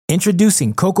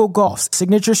Introducing Coco Gauff's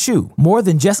signature shoe, more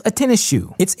than just a tennis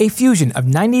shoe. It's a fusion of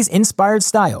 90s-inspired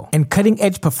style and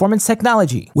cutting-edge performance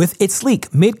technology. With its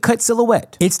sleek mid-cut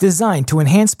silhouette, it's designed to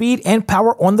enhance speed and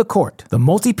power on the court. The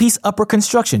multi-piece upper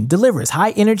construction delivers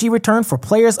high-energy return for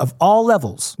players of all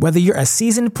levels. Whether you're a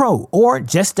seasoned pro or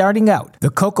just starting out, the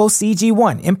Coco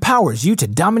CG1 empowers you to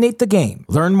dominate the game.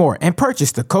 Learn more and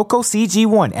purchase the Coco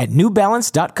CG1 at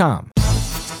NewBalance.com.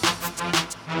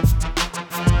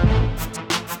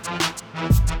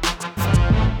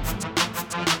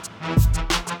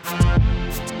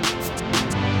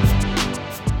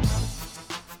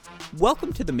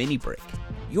 Welcome to the Mini Break,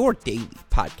 your daily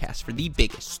podcast for the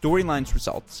biggest storylines,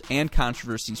 results, and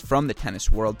controversies from the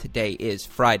tennis world. Today is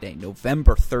Friday,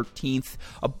 November 13th.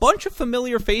 A bunch of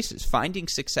familiar faces finding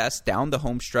success down the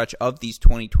home stretch of these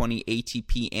 2020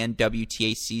 ATP and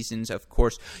WTA seasons. Of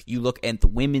course, you look at the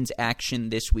women's action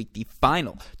this week, the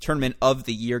final tournament of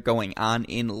the year going on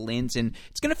in Linz, and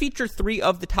it's going to feature three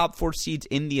of the top four seeds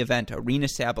in the event. Aryna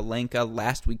Sabalenka,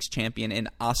 last week's champion in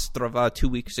Ostrava 2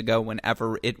 weeks ago,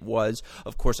 whenever it was.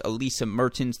 Of course, Elisa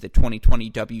Mertens, the 2020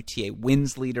 WTA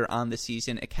wins leader on the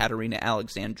season, Ekaterina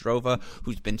Alexandrova,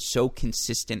 who's been so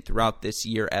consistent throughout this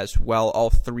year as well.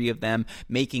 All three of them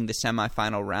making the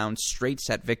semifinal round, straight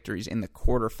set victories in the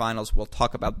quarterfinals. We'll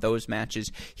talk about those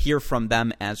matches, hear from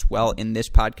them as well in this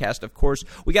podcast. Of course,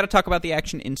 we got to talk about the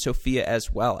action in Sofia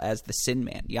as well, as the Sin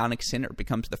Man, Jannik Sinner,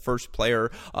 becomes the first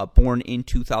player born in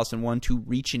 2001 to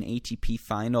reach an ATP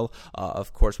final.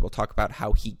 Of course, we'll talk about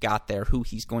how he got there, who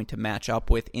he's going to match up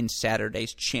with in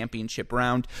Saturday's championship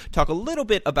round. Talk a little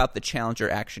bit about the challenger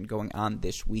action going on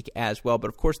this week as well. But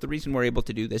of course, the reason we're able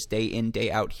to do this day in, day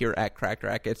out here at Cracked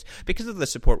Racquets, because of the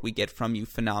support we get from you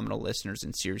phenomenal listeners.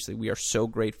 And seriously, we are so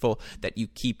grateful that you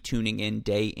keep tuning in,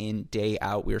 day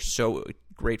out. We are so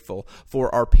grateful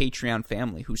for our Patreon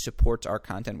family who supports our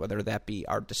content, whether that be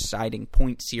our Deciding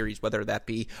Point series, whether that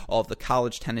be all of the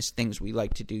college tennis things we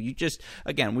like to do.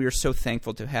 Again, we are so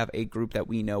thankful to have a group that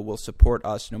we know will support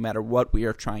us no matter what we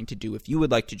are trying to do. If you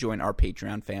would like to join our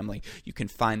Patreon family, you can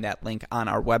find that link on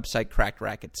our website,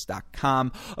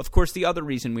 crackedrackets.com. Of course, the other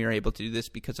reason we are able to do this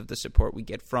because of the support we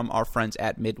get from our friends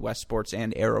at Midwest Sports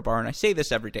and AeroBar, and I say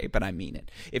this every day, but I mean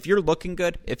it. If you're looking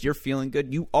good, if you're feeling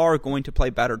good, you are going to play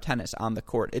better tennis on the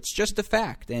court. It's just a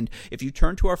fact. And if you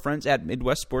turn to our friends at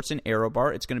Midwest Sports and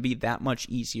AeroBar, it's going to be that much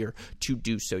easier to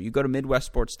do so. You go to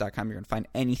MidwestSports.com, you're going to find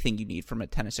anything you need from a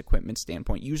tennis equipment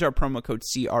standpoint. Use our promo code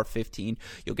CR15.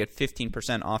 You'll get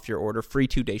 15% off your order, free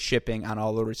 2-day shipping on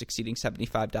all orders exceeding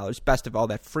 $75. Best of all,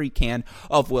 that free can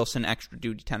of Wilson Extra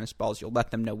Duty tennis balls. You'll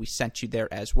let them know we sent you there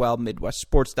as well.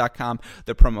 MidwestSports.com.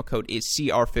 The promo code is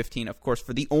CR15. Of course,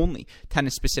 for the only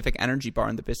tennis-specific energy bar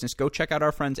in the business, go check out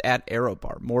our friends at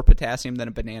AeroBar. More potassium than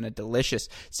a banana, delicious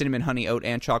cinnamon, honey, oat,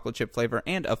 and chocolate chip flavor.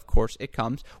 And of course, it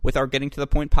comes with our Getting to the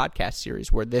Point podcast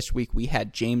series, where this week we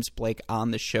had James Blake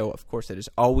on the show. Of course, it is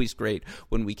always great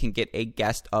when we can get a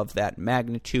guest of that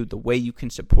magnitude. The way you can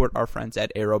support our friends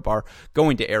at AeroBar,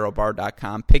 going to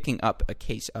aerobar.com, picking up a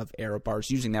case of AeroBars,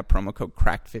 using that promo code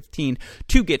CRACKED15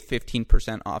 to get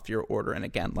 15% off your order. And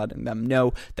again, letting them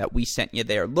know that we sent you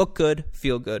there. Look good,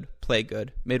 feel good, play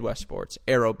good. Midwest Sports,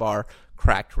 AeroBar,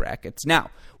 Cracked Racquets.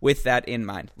 Now, with that in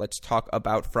mind, let's talk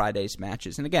about Friday's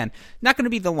matches. And again, not going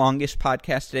to be the longest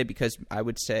podcast today because I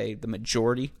would say the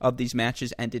majority of these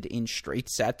matches ended in straight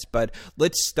sets. But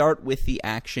let's start with the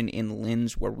action in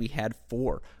Linz, where we had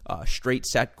four straight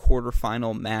set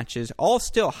quarterfinal matches, all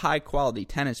still high quality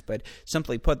tennis, but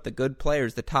simply put, the good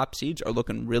players, the top seeds, are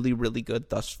looking really, really good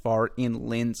thus far in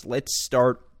Linz. Let's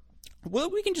start.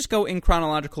 Well, we can just go in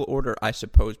chronological order, I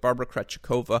suppose. Barbara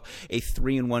Krejcikova, a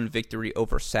 3-1 victory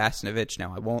over Sasnovich.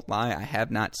 Now, I won't lie, I have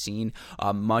not seen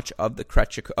much of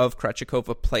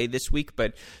Krejcikova play this week,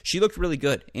 but she looked really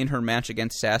good in her match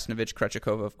against Sasnovich.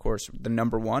 Krejcikova, of course, the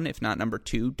number one, if not number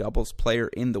two, doubles player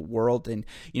in the world. And,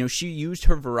 she used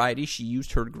her variety, she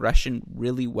used her aggression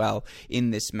really well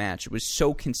in this match. It was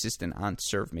so consistent on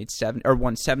serve. Won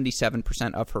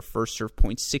 77% of her first serve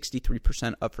points,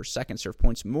 63% of her second serve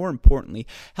points. More importantly,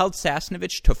 held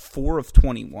Sasnovich to 4 of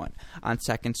 21 on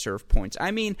second serve points.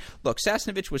 I mean, look,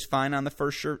 Sasnovich was fine on the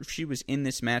first serve. She was in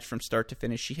this match from start to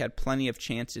finish. She had plenty of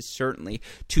chances, certainly,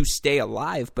 to stay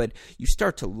alive, but you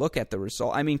start to look at the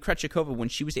result. I mean, Krejcikova, when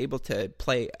she was able to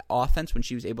play offense, when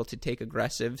she was able to take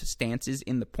aggressive stances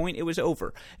in the point, it was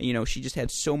over. She just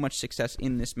had so much success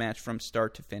in this match from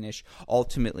start to finish.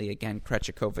 Ultimately, again,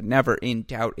 Krejcikova, never in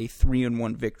doubt, a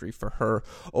 3-1 victory for her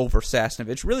over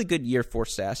Sasnovich. Really good year for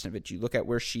Sasnovich. Stevanovic. You look at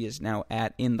where she is now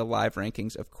at in the live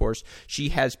rankings. Of course, she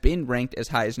has been ranked as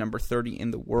high as number 30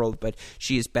 in the world, but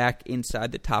she is back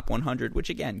inside the top 100, which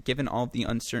again, given all the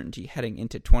uncertainty heading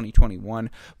into 2021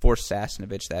 for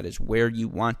Sasnovich, that is where you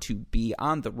want to be,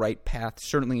 on the right path.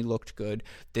 Certainly looked good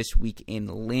this week in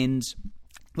Linz.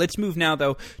 Let's move now,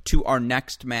 though, to our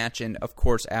next match, and of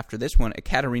course, after this one,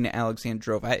 Ekaterina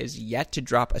Alexandrova is yet to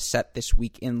drop a set this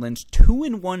week in Linz.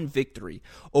 2-1 victory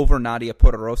over Nadia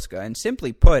Podoroska, and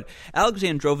simply put,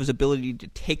 Alexandrova's ability to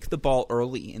take the ball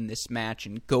early in this match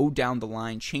and go down the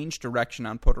line, change direction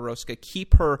on Podoroska,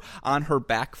 keep her on her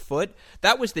back foot,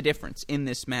 that was the difference in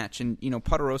this match. And,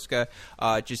 Podoroska,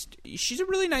 she's a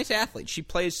really nice athlete. She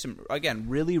plays some, again,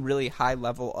 really, really high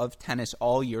level of tennis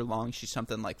all year long. She's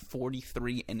something like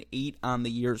 43-8 on the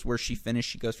years where she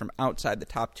finished. She goes from outside the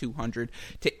top 200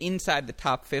 to inside the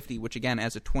top 50, which again,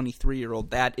 as a 23-year-old,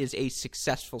 that is a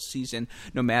successful season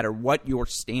no matter what your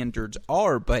standards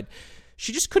are. But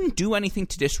she just couldn't do anything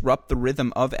to disrupt the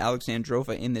rhythm of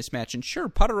Alexandrova in this match. And sure,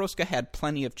 Podoroska had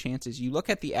plenty of chances. You look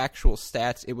at the actual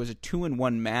stats, it was a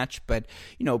 2-1 match, but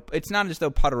it's not as though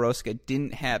Podoroska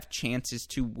didn't have chances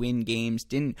to win games,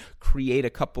 didn't create a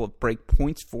couple of break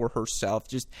points for herself.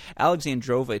 Just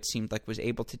Alexandrova, it seemed like, was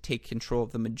able to take control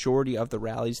of the majority of the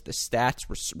rallies. The stats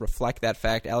reflect that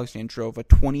fact. Alexandrova,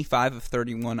 25 of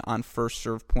 31 on first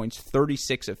serve points,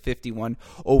 36 of 51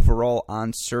 overall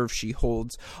on serve. She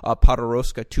holds Podoroska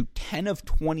to 10 of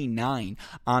 29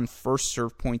 on first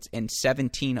serve points and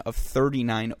 17 of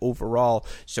 39 overall.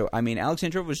 So,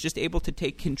 Alexandrova was just able to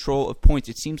take control of points.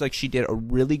 It seems like she did a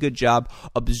really good job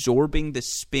absorbing the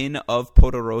spin of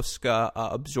Podoroska,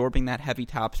 absorbing that heavy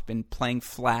topspin, playing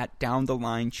flat down the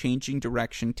line, changing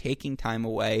direction, taking time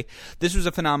away. This was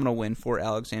a phenomenal win for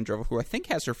Alexandrova, who I think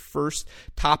has her first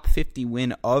top 50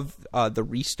 win of the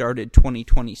restarted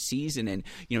 2020 season. And,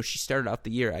 she started out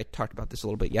the year, I talked about this a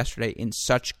little bit yesterday, in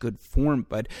such good form,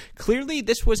 but clearly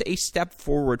this was a step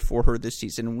forward for her this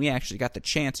season, and we actually got the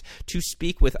chance to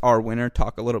speak with our winner,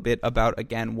 talk a little bit about,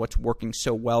 again, what's working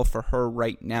so well for her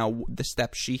right now, the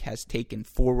steps she has taken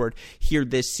forward here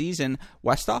this season.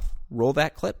 Westhoff, roll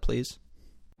that clip, please.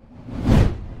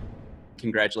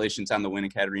 Congratulations on the win,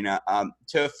 Ekaterina.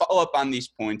 To follow up on these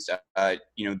points,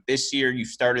 this year you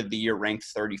started the year ranked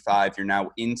 35. You're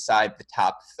now inside the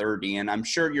top 30, and I'm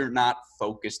sure you're not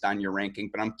focused on your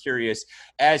ranking, but I'm curious,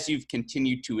 as you've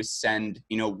continued to ascend,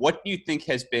 what do you think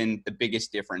has been the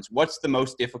biggest difference? What's the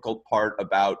most difficult part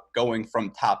about going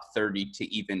from top 30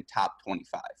 to even top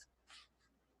 25?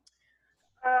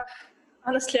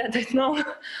 Honestly, I don't know.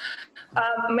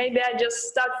 Maybe I just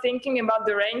start thinking about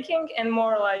the ranking and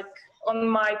more like on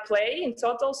my play in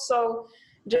total. So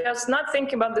just not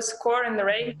think about the score and the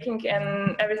ranking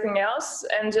and everything else,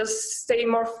 and just stay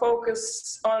more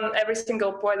focused on every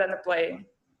single point in the play.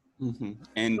 Mm-hmm.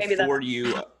 And maybe for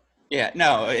you,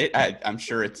 I'm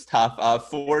sure it's tough.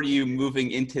 For you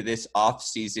moving into this off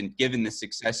season, given the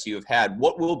success you have had,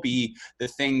 what will be the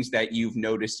things that you've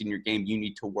noticed in your game you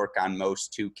need to work on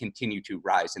most to continue to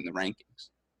rise in the rankings?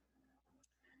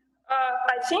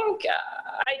 I think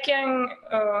I can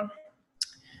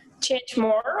change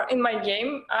more in my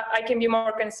game. I can be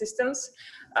more consistent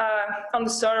on the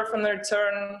serve, on the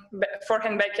return,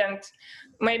 forehand, backhand.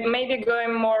 Maybe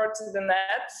going more to the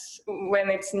net when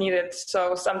it's needed.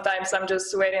 So sometimes I'm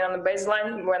just waiting on the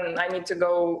baseline when I need to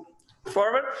go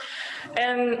forward.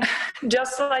 And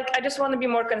just I just want to be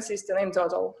more consistent in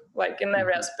total, like in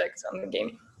every aspect of the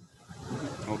game.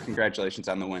 Well, congratulations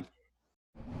on the win.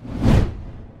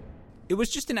 It was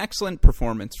just an excellent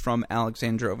performance from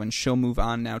Alexandrova, and she'll move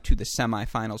on now to the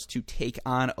semifinals to take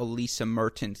on Elise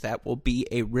Mertens. That will be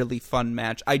a really fun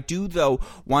match. I do, though,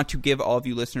 want to give all of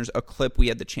you listeners a clip. We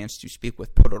had the chance to speak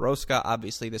with Podoroska.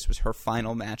 Obviously, this was her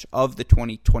final match of the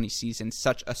 2020 season.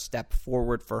 Such a step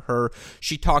forward for her.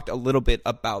 She talked a little bit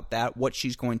about that, what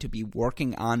she's going to be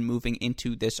working on moving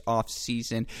into this off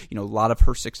season. A lot of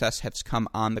her success has come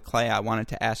on the clay. I wanted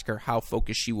to ask her how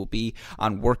focused she will be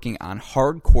on working on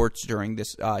hard courts during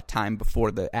this time before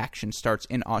the action starts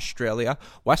in Australia.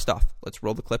 Westhoff, let's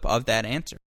roll the clip of that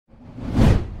answer.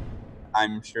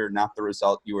 I'm sure not the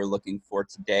result you were looking for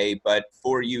today, but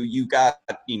for you, you got,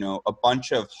 a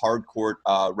bunch of hard court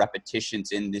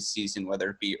repetitions in this season, whether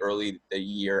it be early the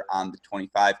year on the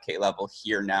 25K level,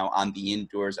 here now on the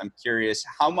indoors. I'm curious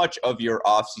how much of your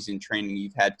off-season training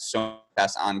you've had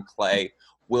success on clay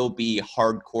will be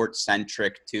hard court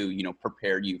centric to,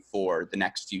 prepare you for the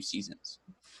next few seasons?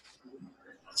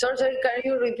 Sorry, can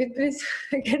you repeat this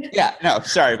again? Yeah, no,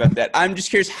 sorry about that. I'm just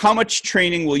curious, how much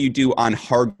training will you do on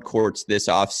hard courts this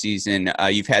offseason?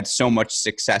 You've had so much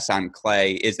success on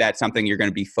clay. Is that something you're going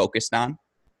to be focused on?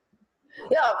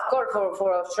 Yeah, of course.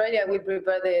 For Australia, we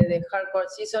prepare the hard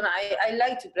court season. I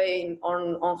like to play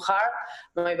on hard.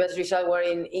 My best results were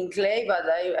in clay, but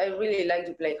I really like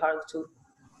to play hard too.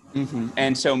 Mm-hmm.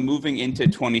 And so moving into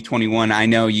 2021, I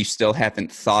know you still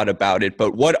haven't thought about it,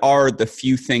 but what are the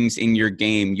few things in your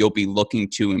game you'll be looking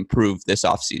to improve this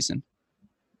offseason?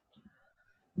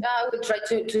 I will try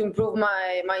to improve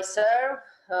my serve,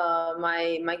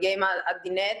 my game at the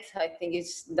net. I think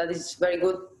that is very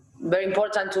good, very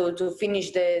important to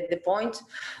finish the point.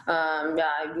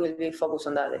 I will be focused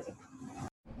on that, I think.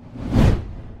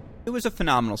 It was a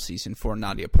phenomenal season for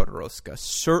Nadia Podoroska.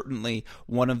 Certainly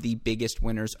one of the biggest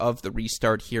winners of the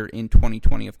restart here in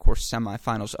 2020. Of course,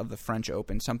 semifinals of the French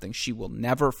Open, something she will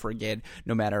never forget,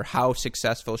 no matter how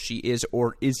successful she is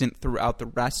or isn't throughout the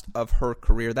rest of her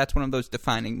career. That's one of those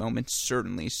defining moments,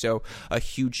 certainly. So a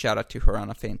huge shout out to her on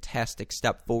a fantastic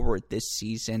step forward this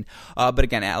season. But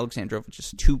again, Alexandrova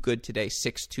just too good today,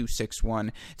 6-2, 6-1.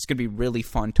 It's going to be really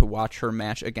fun to watch her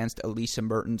match against Elisa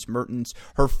Mertens. Mertens,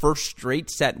 her first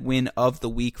straight set win of the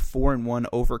week, 4-1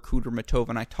 over Kudermetova.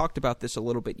 And I talked about this a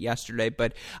little bit yesterday,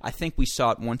 but I think we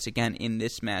saw it once again in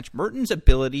this match. Mertens'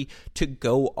 ability to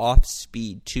go off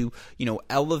speed, to,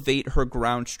 elevate her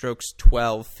ground strokes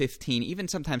 12, 15, even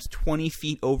sometimes 20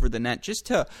 feet over the net, just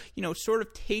to, sort of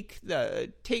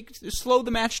slow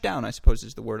the match down, I suppose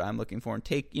is the word I'm looking for,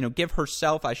 and give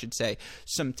herself, I should say,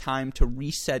 some time to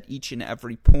reset each and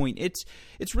every point. It's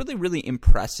really, really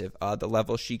impressive, the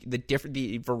level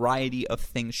the variety of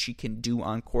things she can do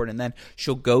on court, and then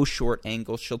she'll go short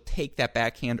angles. She'll take that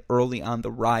backhand early on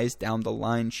the rise down the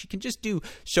line. She can just do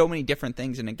so many different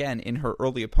things, and again, in her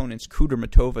early opponents,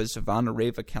 Kudermetova,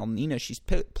 Zvonareva, Kalnina, she's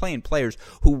playing players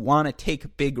who want to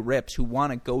take big rips, who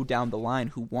want to go down the line,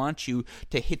 who want you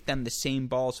to hit them the same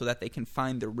ball so that they can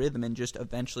find the rhythm and just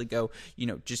eventually go,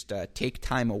 take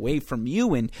time away from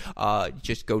you and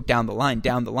just go down the line,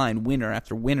 winner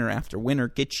after winner after winner,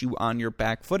 get you on your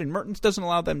back foot, and Mertens doesn't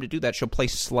allow them to do that. She'll play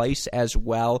slice as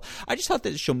well. I just thought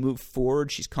that she'll move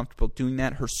forward. She's comfortable doing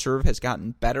that. Her serve has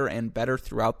gotten better and better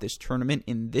throughout this tournament.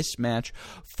 In this match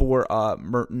for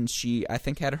Mertens, she, I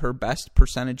think, had her best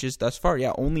percentages thus far.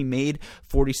 Yeah, only made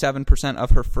 47%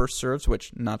 of her first serves,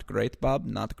 which not great, Bob,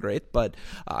 not great, but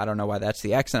I don't know why that's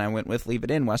the accent I went with. Leave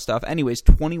it in, Westhoff. Anyways,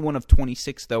 21 of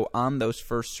 26, though, on those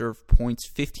first serve points,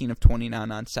 15 of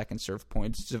 29 on second serve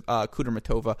points.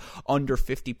 Kudermetova under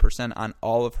 50% on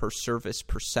all of her service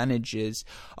percentages.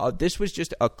 This was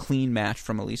just a clean match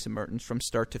from Elisa Mertens from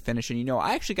start to finish. And,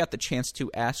 I actually got the chance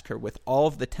to ask her, with all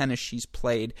of the tennis she's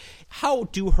played, how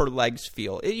do her legs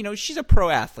feel? She's a pro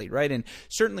athlete, right? And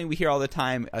certainly we hear all the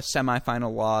time a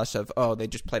semifinal loss of, they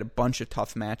just played a bunch of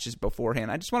tough matches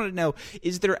beforehand. I just wanted to know,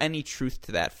 is there any truth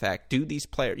to that fact? Do these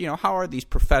players, how are these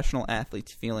professional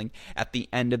athletes feeling at the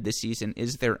end of the season?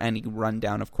 Is there any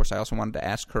rundown? Of course, I also wanted to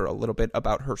ask her a little bit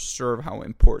about her serve, how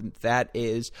important that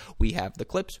is. We have the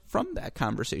clips from that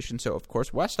conversation. So, of course,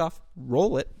 Westhoff,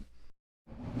 roll it.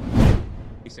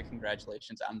 Lisa,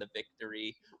 congratulations on the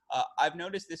victory. I've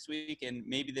noticed this week, and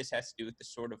maybe this has to do with the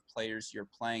sort of players you're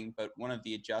playing, but one of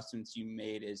the adjustments you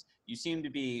made is you seem to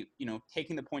be,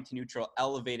 taking the point to neutral,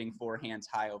 elevating forehands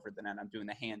high over the net. I'm doing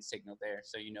the hand signal there,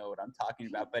 so you know what I'm talking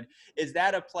about. But is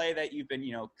that a play that you've been,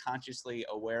 consciously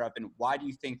aware of, and why do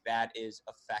you think that is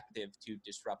effective to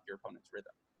disrupt your opponent's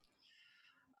rhythm?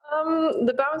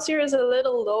 The bounce here is a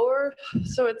little lower,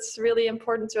 so it's really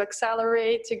important to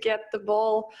accelerate, to get the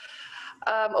ball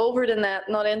over the net,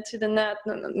 not into the net.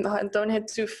 Don't hit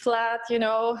too flat,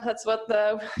 that's what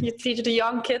you teach the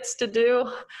young kids to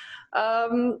do.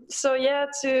 To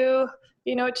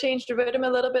change the rhythm a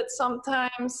little bit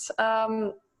sometimes.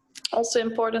 Also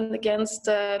important against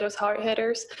those hard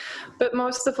hitters, but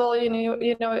most of all,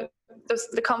 the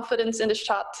confidence in the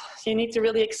shot. You need to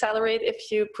really accelerate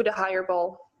if you put a higher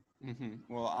ball. Mm-hmm.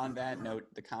 Well, on that note,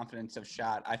 the confidence of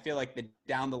shot, I feel like the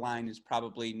down the line is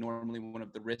probably normally one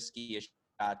of the riskiest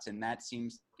shots, and that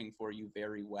seems working for you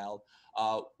very well.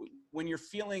 When you're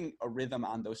feeling a rhythm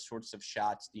on those sorts of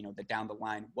shots, the down the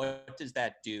line, what does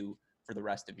that do for the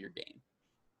rest of your game?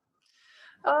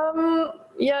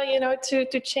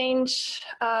 To change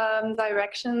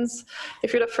directions.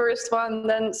 If you're the first one,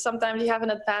 then sometimes you have an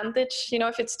advantage.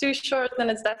 If it's too short, then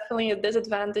it's definitely a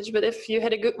disadvantage. But if you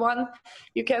hit a good one,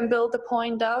 you can build the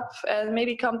point up and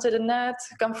maybe come to the net,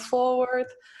 come forward.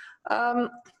 I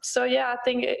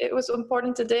think it was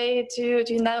important today to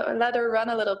let her run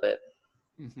a little bit.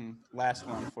 Last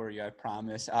one for you, I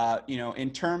promise. In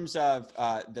terms of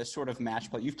the sort of match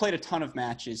play, you've played a ton of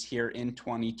matches here in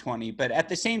 2020, but at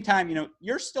the same time,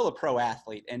 you're still a pro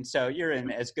athlete, and so you're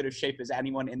in as good a shape as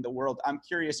anyone in the world. I'm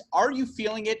curious, are you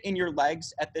feeling it in your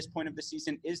legs at this point of the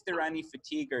season? Is there any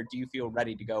fatigue, or do you feel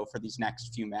ready to go for these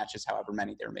next few matches, however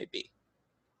many there may be?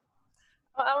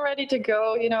 I'm ready to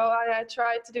go. I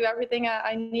try to do everything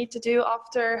I need to do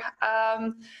after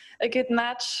a good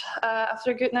match,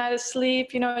 after a good night of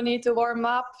sleep. You need to warm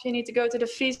up, you need to go to the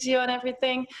physio and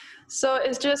everything. So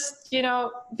it's just,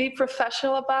 be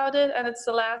professional about it. And it's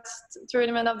the last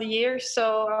tournament of the year.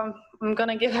 So I'm going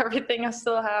to give everything I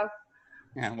still have.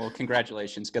 Yeah, well,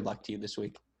 congratulations. Good luck to you this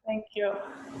week. Thank you.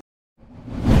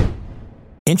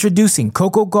 Introducing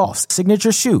Coco Gauff's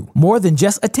signature shoe, more than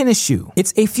just a tennis shoe.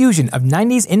 It's a fusion of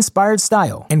 90s inspired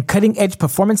style and cutting-edge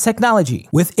performance technology.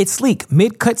 With its sleek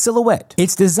mid-cut silhouette,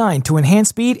 it's designed to enhance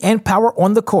speed and power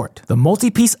on the court. The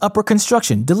multi-piece upper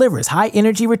construction delivers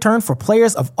high-energy return for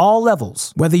players of all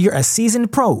levels. Whether you're a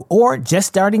seasoned pro or just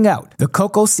starting out, the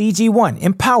Coco CG1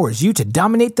 empowers you to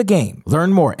dominate the game.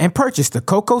 Learn more and purchase the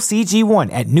Coco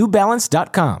CG1 at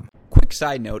NewBalance.com. Quick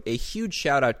side note, a huge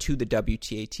shout out to the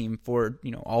WTA team for,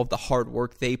 all of the hard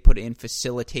work they put in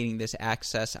facilitating this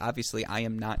access. Obviously, I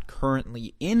am not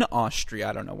currently in Austria.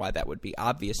 I don't know why that would be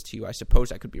obvious to you. I suppose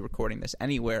I could be recording this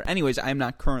anywhere. Anyways, I am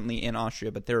not currently in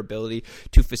Austria, but their ability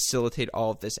to facilitate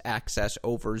all of this access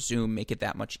over Zoom, make it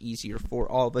that much easier for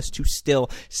all of us to still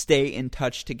stay in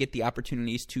touch, to get the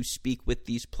opportunities to speak with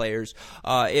these players.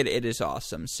 It is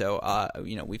awesome. So,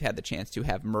 we've had the chance to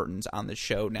have Mertens on the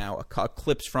show now,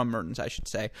 clips from Mertens, I should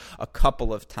say, a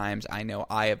couple of times. I know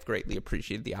I have greatly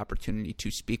appreciated the opportunity to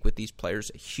speak with these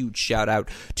players. A huge shout out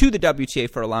to the WTA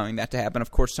for allowing that to happen. Of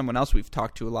course, someone else we've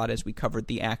talked to a lot as we covered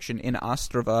the action in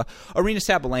Ostrava, Aryna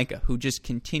Sabalenka, who just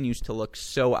continues to look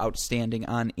so outstanding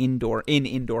on indoor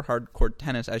hard court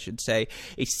tennis, I should say.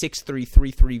 A 6-3,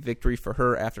 3-3 victory for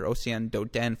her after Océane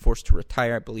Dodin forced to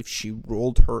retire. I believe she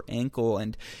rolled her ankle,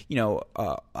 and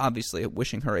obviously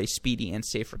wishing her a speedy and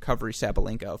safe recovery.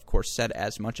 Sabalenka, of course, said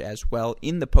as much as well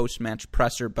in the post-match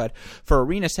presser. But for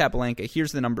Aryna Sabalenka,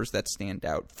 here's the numbers that stand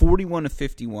out. 41 of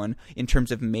 51 in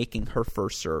terms of making her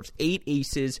first serves. 8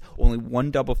 aces, only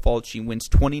 1 double fault. She wins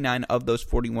 29 of those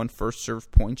 41 first serve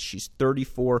points. She's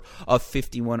 34 of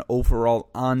 51 overall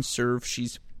on serve.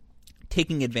 She's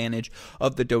taking advantage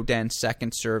of the Dodin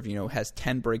second serve, has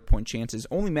 10 breakpoint chances,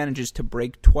 only manages to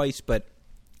break twice, but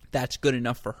that's good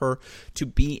enough for her to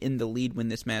be in the lead when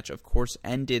this match, of course,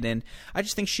 ended. And I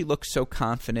just think she looks so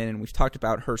confident, and we've talked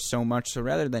about her so much. So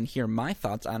rather than hear my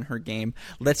thoughts on her game,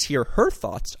 let's hear her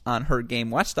thoughts on her game.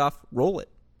 Westhoff, roll it.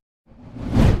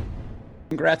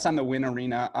 Congrats on the win,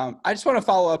 Aryna. I just want to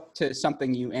follow up to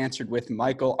something you answered with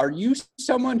Michael. Are you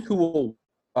someone who will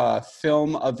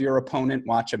film of your opponent,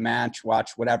 watch a match,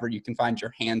 watch whatever you can find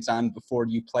your hands on before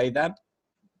you play them?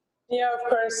 Yeah, of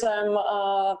course.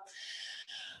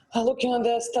 I'm looking at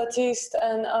the statist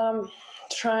and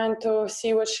trying to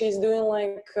see what she's doing,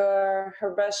 like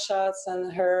her best shots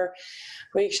and her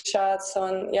weak shots.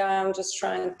 And yeah, I'm just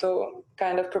trying to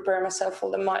kind of prepare myself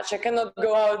for the match. I cannot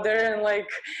go out there and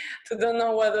to don't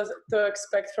know what to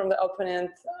expect from the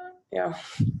opponent.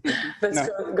 That's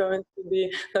going to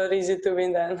be not easy to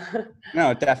win then.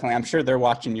 No, definitely. I'm sure they're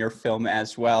watching your film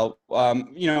as well.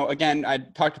 Again, I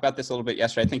talked about this a little bit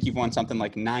yesterday. I think you've won something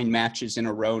like 9 matches in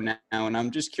a row now. And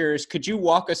I'm just curious, could you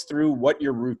walk us through what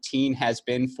your routine has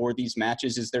been for these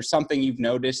matches? Is there something you've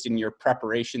noticed in your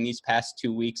preparation these past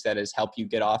 2 weeks that has helped you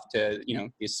get off to,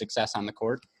 the success on the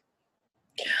court?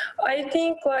 I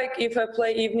think if I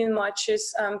play evening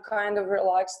matches, I'm kind of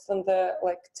relaxed on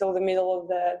till the middle of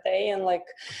the day and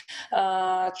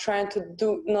trying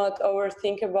to not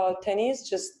overthink about tennis,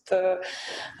 just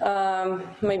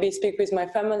maybe speak with my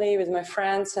family, with my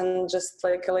friends, and just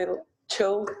a little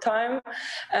chill time.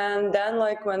 And then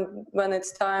when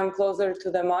it's time closer to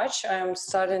the match, I'm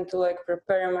starting to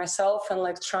prepare myself and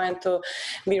trying to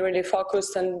be really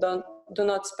focused and do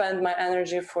not spend my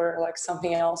energy for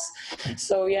something else.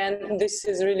 So yeah, and this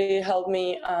has really helped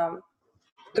me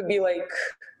to be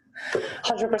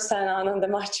 100% on the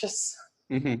matches.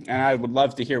 Mm-hmm. And I would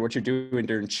love to hear what you're doing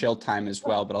during chill time as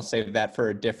well, but I'll save that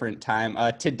for a different time.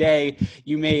 Today,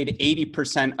 you made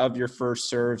 80% of your first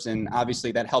serves, and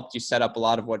obviously that helped you set up a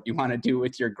lot of what you want to do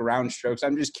with your ground strokes.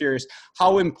 I'm just curious,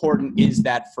 how important is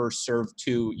that first serve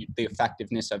to the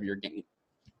effectiveness of your game?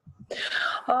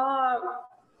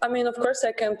 I mean, of course,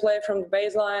 I can play from the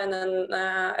baseline, and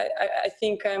I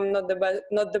think I'm not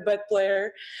the bad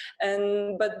player.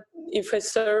 But if I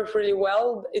serve really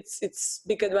well, it's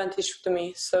big advantage to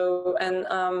me. So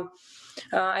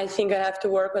I think I have to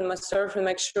work on my serve and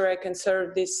make sure I can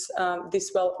serve this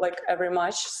well like every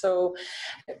match. So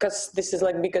because this is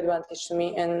like big advantage to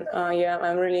me, and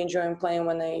I'm really enjoying playing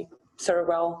when I serve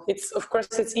well.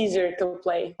 It's easier to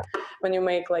play when you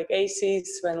make like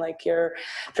aces, when like your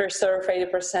first serve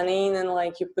 80% in, and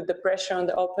like you put the pressure on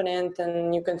the opponent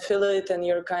and you can feel it, and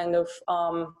you're kind of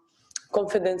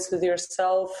confidence with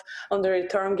yourself on the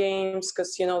return games,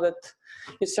 because you know that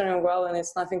you're serving well and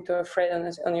it's nothing to afraid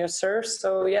on your serve.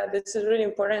 So yeah, this is really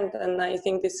important, and I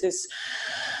think this is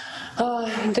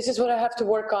what I have to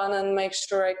work on and make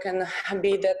sure I can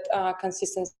be that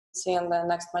consistency in the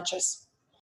next matches.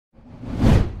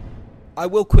 I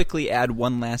will quickly add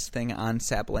one last thing on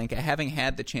Sabalenka. Having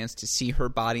had the chance to see her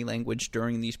body language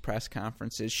during these press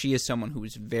conferences, she is someone who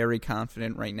is very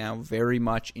confident right now, very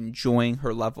much enjoying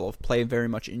her level of play, very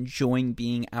much enjoying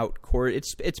being out court.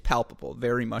 It's palpable,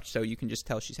 very much so. You can just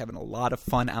tell she's having a lot of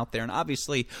fun out there, and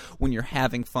obviously when you're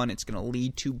having fun, it's going to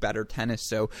lead to better tennis.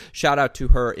 So shout out to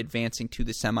her advancing to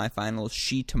the semifinals.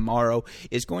 She tomorrow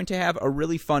is going to have a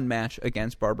really fun match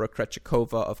against Barbara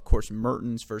Krejcikova. Of course,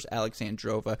 Mertens versus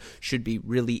Alexandrova should be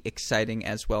really exciting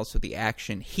as well. So the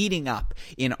action heating up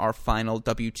in our final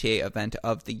WTA event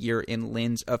of the year in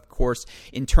Linz. Of course,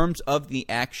 in terms of the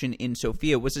action in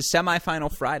Sofia, was a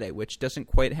semifinal Friday, which doesn't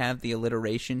quite have the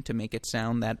alliteration to make it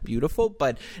sound that beautiful,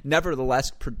 but nevertheless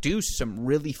produced some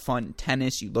really fun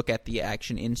tennis. You look at the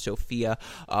action in Sofia,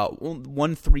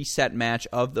 1-3 set match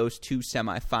of those two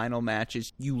semifinal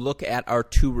matches. You look at our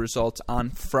two results on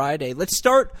Friday. Let's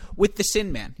start with the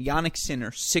Sin Man, Jannik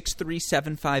Sinner, 6-3,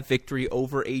 7-5 victory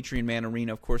over Adrian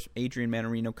Mannarino. Of course, Adrian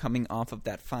Mannarino coming off of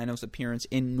that finals appearance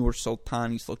in Nur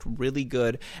Sultan. He's looked really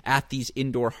good at these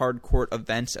indoor hard court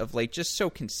events of late. Just so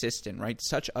consistent, right?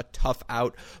 Such a tough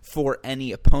out for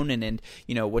any opponent. And,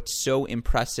 you know, what's so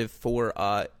impressive for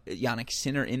Jannik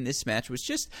Sinner in this match was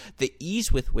just the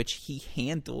ease with which he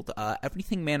handled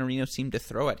everything Mannarino seemed to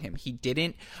throw at him. He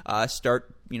didn't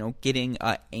start getting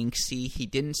angsty. He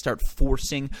didn't start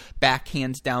forcing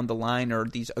backhands down the line or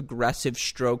these aggressive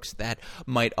strokes that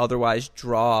might otherwise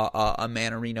draw a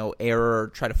Mannarino error or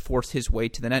try to force his way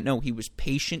to the net. No, he was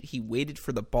patient. He waited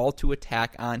for the ball to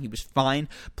attack on. He was fine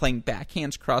playing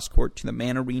backhands cross court to the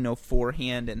Mannarino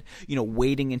forehand and,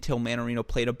 waiting until Mannarino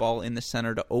played a ball in the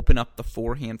center to open up the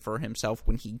forehand for himself.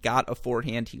 When he got a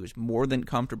forehand, he was more than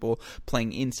comfortable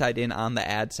playing inside in on the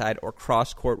ad side or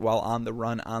cross court while on the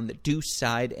run on the deuce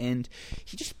side. And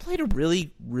he just played a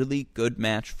really, really good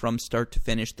match from start to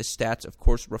finish. The stats, of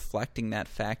course, reflecting that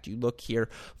fact. You look here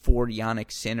for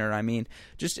Jannik Sinner. I mean,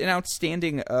 just an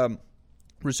outstanding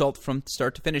result from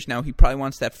start to finish. Now, he probably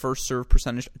wants that first serve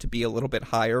percentage to be a little bit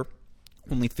higher.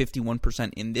 Only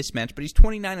 51% in this match, but he's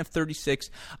 29 of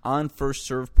 36 on first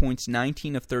serve points,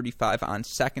 19 of 35 on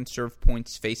second serve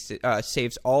points,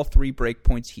 saves all 3 break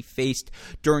points he faced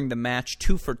during the match,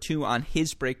 2 for 2 on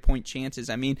his break point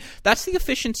chances. I mean, that's the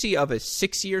efficiency of a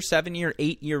 6-year, 7-year,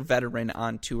 8-year veteran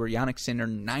on tour. Jannik Sinner,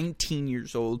 19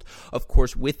 years old, of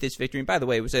course, with this victory. And by the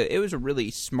way, it was a really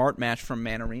smart match from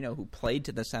Mannarino, who played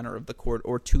to the center of the court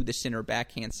or to the Sinner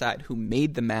backhand side, who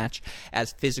made the match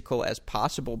as physical as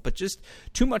possible, but just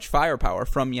too much firepower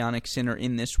from Jannik Sinner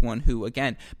in this one, who,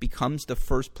 again, becomes the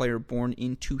first player born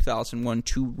in 2001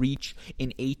 to reach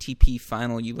an ATP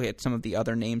final. You look at some of the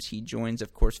other names he joins,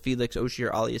 of course, Felix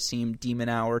Auger-Aliassime, de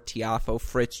Minaur, Tiafoe,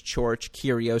 Fritz, Coric,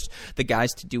 Kyrgios, the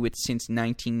guys to do it since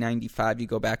 1995. You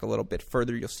go back a little bit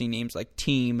further, you'll see names like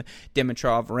Thiem,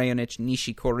 Dimitrov, Raonic,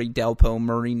 Nishikori, Delpo,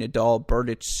 Murray, Nadal,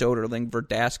 Berdych, Soderling,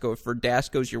 Verdasco. If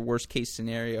Verdasco's your worst-case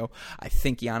scenario, I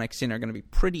think Jannik Sinner are going to be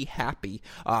pretty happy.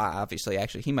 Obviously,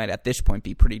 he might at this point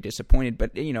be pretty disappointed,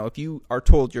 but if you are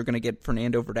told you're going to get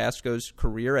Fernando Verdasco's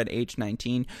career at age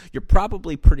 19, you're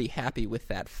probably pretty happy with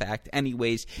that fact.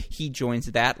 Anyways, he joins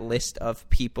that list of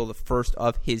people, the first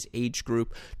of his age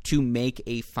group to make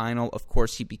a final. Of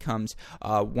course, he becomes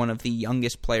one of the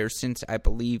youngest players since, I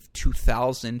believe,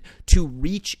 2000 to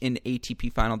reach an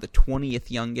ATP final, the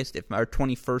 20th youngest, or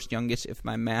 21st youngest, if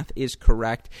my math is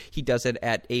correct. He does it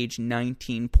at age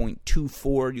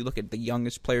 19.24. You look at the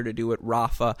youngest player to do Hewitt.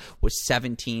 Rafa was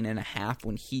 17.5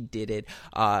 when he did it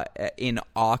in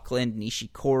Auckland.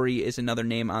 Nishikori is another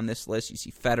name on this list. You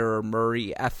see Federer,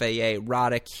 Murray, FAA,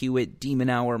 Roddick, Hewitt, de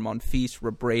Minaur, Monfils,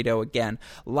 Robredo. Again,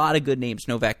 a lot of good names.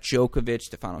 Novak Djokovic,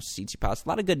 Stefanos Tsitsipas. A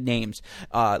lot of good names.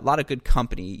 A lot of good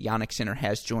company. Jannik Sinner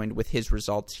has joined with his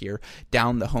results here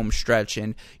down the home stretch.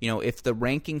 And, if the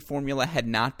ranking formula had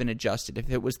not been adjusted, if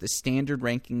it was the standard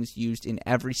rankings used in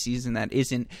every season that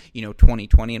isn't,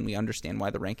 2020, and we understand why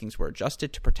the rankings were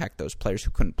adjusted to protect those players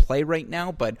who couldn't play right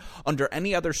now, but under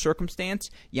any other circumstance,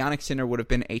 Jannik Sinner would have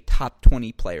been a top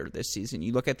 20 player this season.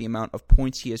 You look at the amount of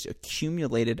points he has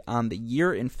accumulated on the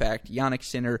year. In fact, Jannik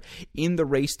Sinner in the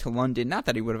race to London, not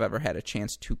that he would have ever had a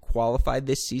chance to qualify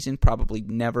this season, probably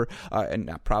never,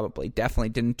 definitely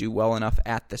didn't do well enough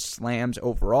at the slams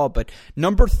overall, but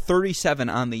number 37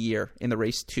 on the year in the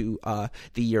race to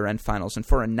the year-end finals. And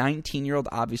for a 19-year-old,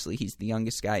 obviously he's the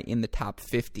youngest guy in the top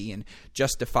 50, and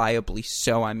justifiably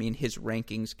so. I mean, his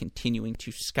rankings continuing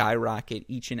to skyrocket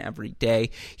each and every day.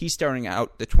 He's starting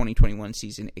out the 2021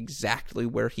 season exactly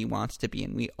where he wants to be,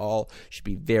 and we all should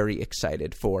be very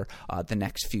excited for the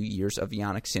next few years of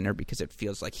Jannik Sinner, because it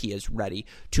feels like he is ready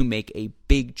to make a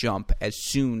big jump as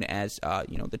soon as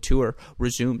the tour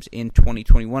resumes in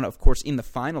 2021. Of course, in the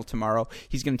final tomorrow,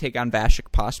 he's going to take on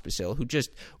Vasek Pospisil, who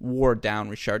just wore down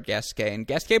Richard Gasquet. And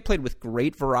Gasquet played with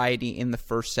great variety in the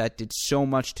first set, did so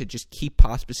much to just keep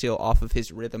Pospisil off of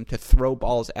his rhythm, to throw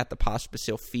balls at the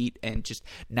Pospisil feet and just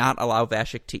not allow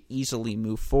Vasek to easily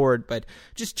move forward. But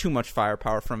just too much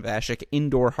firepower from Vasek.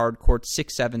 Indoor hard court,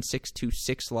 6-7, 6-2,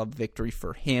 6-love victory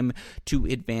for him to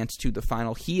advance to the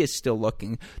final. He is still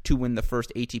looking to win the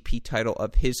first ATP title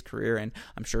of his career, and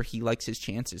I'm sure he likes his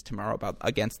chances tomorrow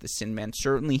against the Sin Man.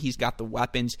 Certainly he's got the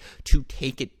weapons to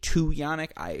take it to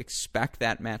Jannik. I expect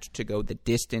that match to go the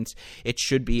distance. It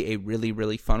should be a really,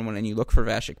 really fun one. And you look for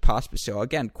Vasek Pospisil,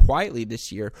 again, quietly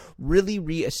this year, really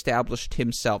reestablished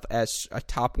himself as a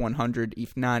top 100,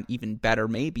 if not even better.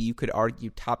 Maybe you could argue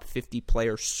top 50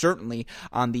 player, certainly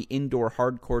on the indoor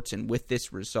hard courts. And with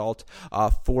this result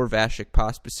for Vasek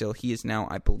Pospisil, he is now,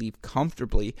 I believe,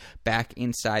 comfortably back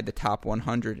inside the top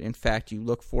 100. In fact, you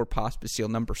look for Pospisil,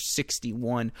 number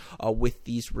 61 with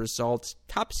these results.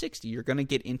 Top 60, you're going to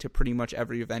get into pretty much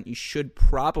every event. You should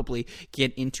probably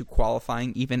get into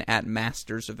qualifying even at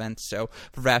Masters events. So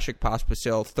for Vasek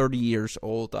Pospisil, 30 years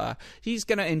old, he's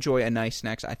going to enjoy a nice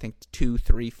next, I think, 2,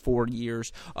 3, 4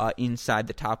 years inside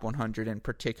the top 100, and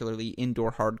particularly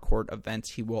indoor hard court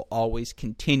events. He will always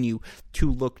continue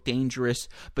to look dangerous.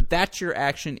 But that's your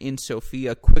action in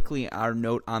Sofia. Quickly, our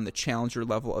note on the challenger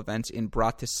level events in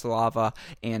Bratislava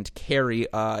and Cary.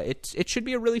 It should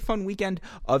be a really fun weekend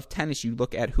of tennis. You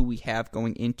look at who we have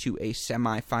going into a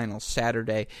semifinal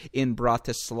Saturday in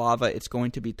Bratislava. It's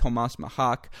going to be Tomas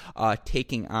Mahak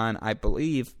taking on, I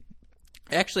believe,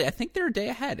 actually, I think they're a day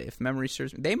ahead, if memory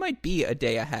serves me. They might be a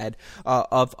day ahead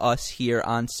of us here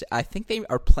on. I think they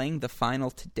are playing the final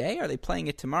today. Are they playing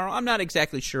it tomorrow? I'm not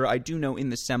exactly sure. I do know in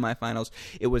the semifinals,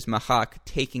 it was Mahak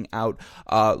taking out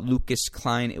Lucas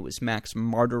Klein. It was Max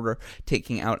Marterer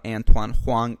taking out Antoine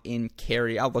Huang in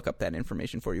Cary. I'll look up that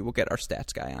information for you. We'll get our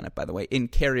stats guy on it, by the way. In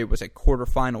Cary, it was a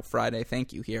quarterfinal Friday.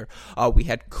 Thank you here. We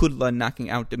had Kudla knocking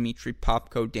out Dmitry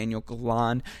Popko, Daniel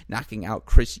Galan knocking out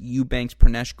Chris Eubanks,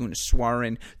 Pranesh Gunneswaran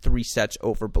 3 sets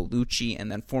over Bellucci,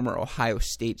 and then former Ohio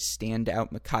State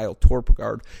standout Mikhail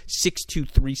Torpegaard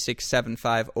 6-2, 3-6,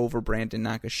 7-5 over Brandon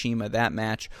Nakashima. That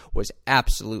match was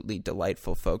absolutely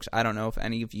delightful, folks. I don't know if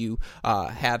any of you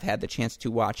have had the chance to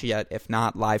watch it yet. If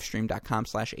not,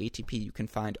 livestream.com/ATP. You can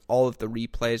find all of the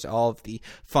replays, all of the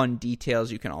fun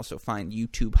details. You can also find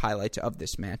YouTube highlights of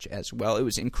this match as well. It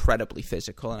was incredibly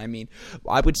physical, and I mean,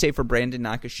 I would say for Brandon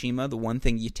Nakashima, the one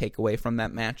thing you take away from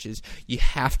that match is you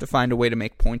have to find a way to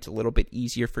make points a little bit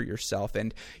easier for yourself.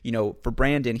 And, for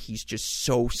Brandon, he's just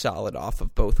so solid off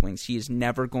of both wings. He is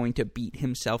never going to beat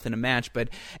himself in a match. But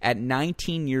at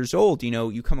 19 years old,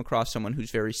 you come across someone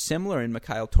who's very similar in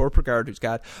Mikhail Torpegaard, who's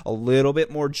got a little bit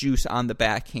more juice on the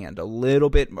backhand,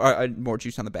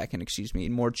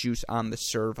 more juice on the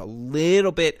serve, a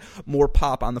little bit more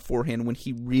pop on the forehand when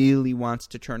he really wants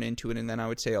to turn into it. And then I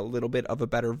would say a little bit of a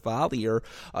better volleyer.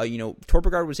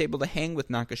 Torpegaard was able to hang with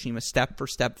Nakashima step for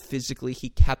step physically. He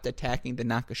kept attacking the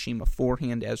Nakashima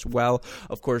forehand as well.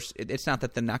 Of course, it's not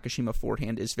that the Nakashima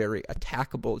forehand is very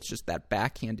attackable. It's just that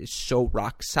backhand is so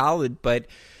rock solid. But,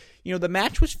 the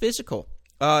match was physical.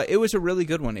 It was a really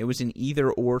good one. It was an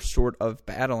either-or sort of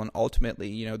battle, and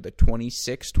ultimately, the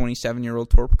 26, 27-year-old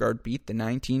Torpegaard beat the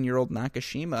 19-year-old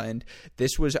Nakashima, and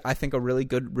this was, I think, a really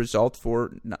good result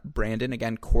for Brandon.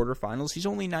 Again, quarterfinals. He's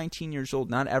only 19 years old.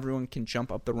 Not everyone can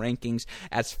jump up the rankings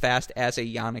as fast as a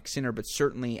Jannik Sinner, but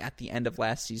certainly at the end of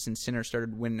last season, Sinner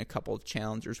started winning a couple of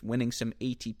challengers, winning some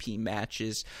ATP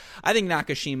matches. I think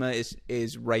Nakashima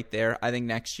is right there. I think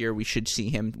next year we should see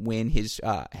him win his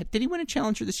did he win a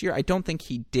challenger this year? I don't think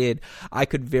he did. I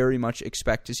could very much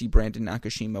expect to see Brandon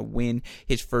Nakashima win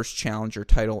his first challenger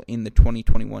title in the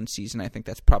 2021 season. I think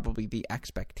that's probably the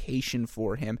expectation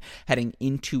for him heading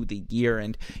into the year.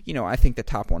 And, I think the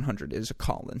top 100 is a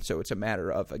call-in. So it's a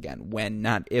matter of, again, when,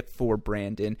 not if, for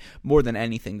Brandon. More than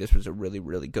anything, this was a really,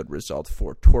 really good result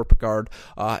for Torpegaard.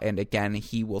 And again,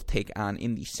 he will take on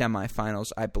in the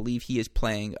semifinals. I believe he is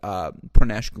playing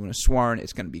Pranesh Gunneswaran.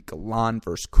 It's going to be Galan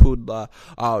versus Kudla.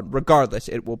 Regardless,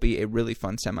 it will be a really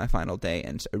fun semifinal day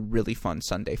and a really fun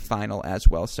Sunday final as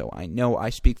well. So I know I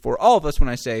speak for all of us when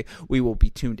I say we will be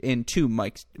tuned in to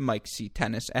Mike C.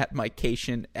 Tennis at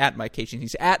Mikecation.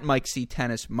 He's at Mike C.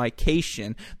 Tennis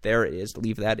Mikecation. There it is.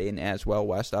 Leave that in as well,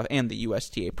 Westhoff, and the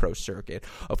USTA Pro Circuit.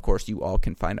 Of course, you all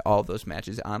can find all of those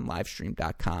matches on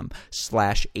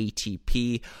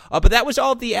livestream.com/ATP. But that was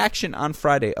all of the action on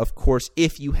Friday. Of course,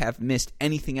 if you have missed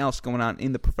anything else going on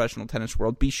in the professional tennis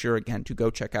world, be sure again to go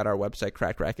check out our website,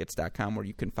 crackrackets.com, where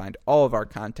you can find all of our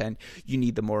content. You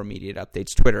need the more immediate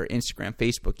updates. Twitter, Instagram,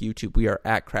 Facebook, YouTube. We are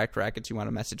at Cracked Rackets. You want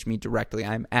to message me directly,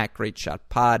 I'm at Great Shot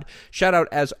Pod. Shout out,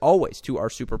 as always, to our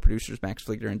super producers, Max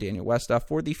Fligler and Daniel Westhoff,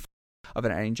 for the of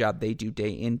an editing job they do day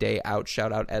in, day out.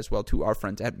 Shout out as well to our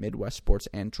friends at Midwest Sports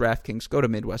and DraftKings. Go to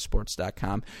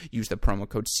MidwestSports.com. Use the promo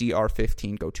code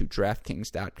CR15. Go to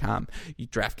DraftKings.com.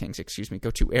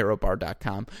 Go to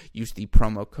AeroBar.com. Use the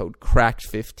promo code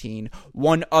CRACKED15.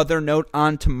 One other note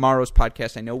on tomorrow's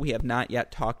podcast. I know we have not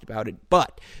yet talked about it,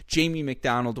 but Jamie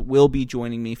McDonald will be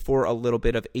joining me for a little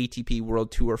bit of ATP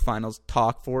World Tour Finals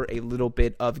talk, for a little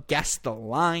bit of Guess the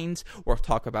Lines. We'll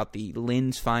talk about the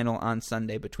Linz final on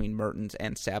Sunday between Mertens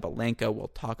and Sabalenka. We'll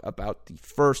talk about the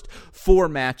first 4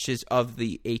 matches of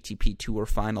the ATP Tour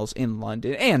Finals in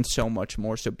London and so much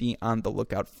more. So be on the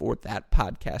lookout for that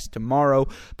podcast tomorrow.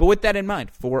 But with that in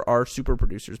mind, for our super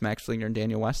producers, Max Fligner and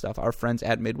Daniel Westhoff, our friends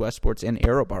at Midwest Sports and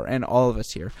AeroBar, and all of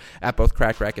us here at both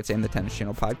Cracked Rackets and the Tennis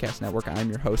Channel Podcast Network, I'm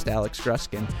your host, Alex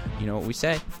Gruskin. You know what we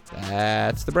say?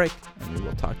 That's the break. And we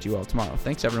will talk to you all tomorrow.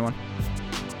 Thanks, everyone.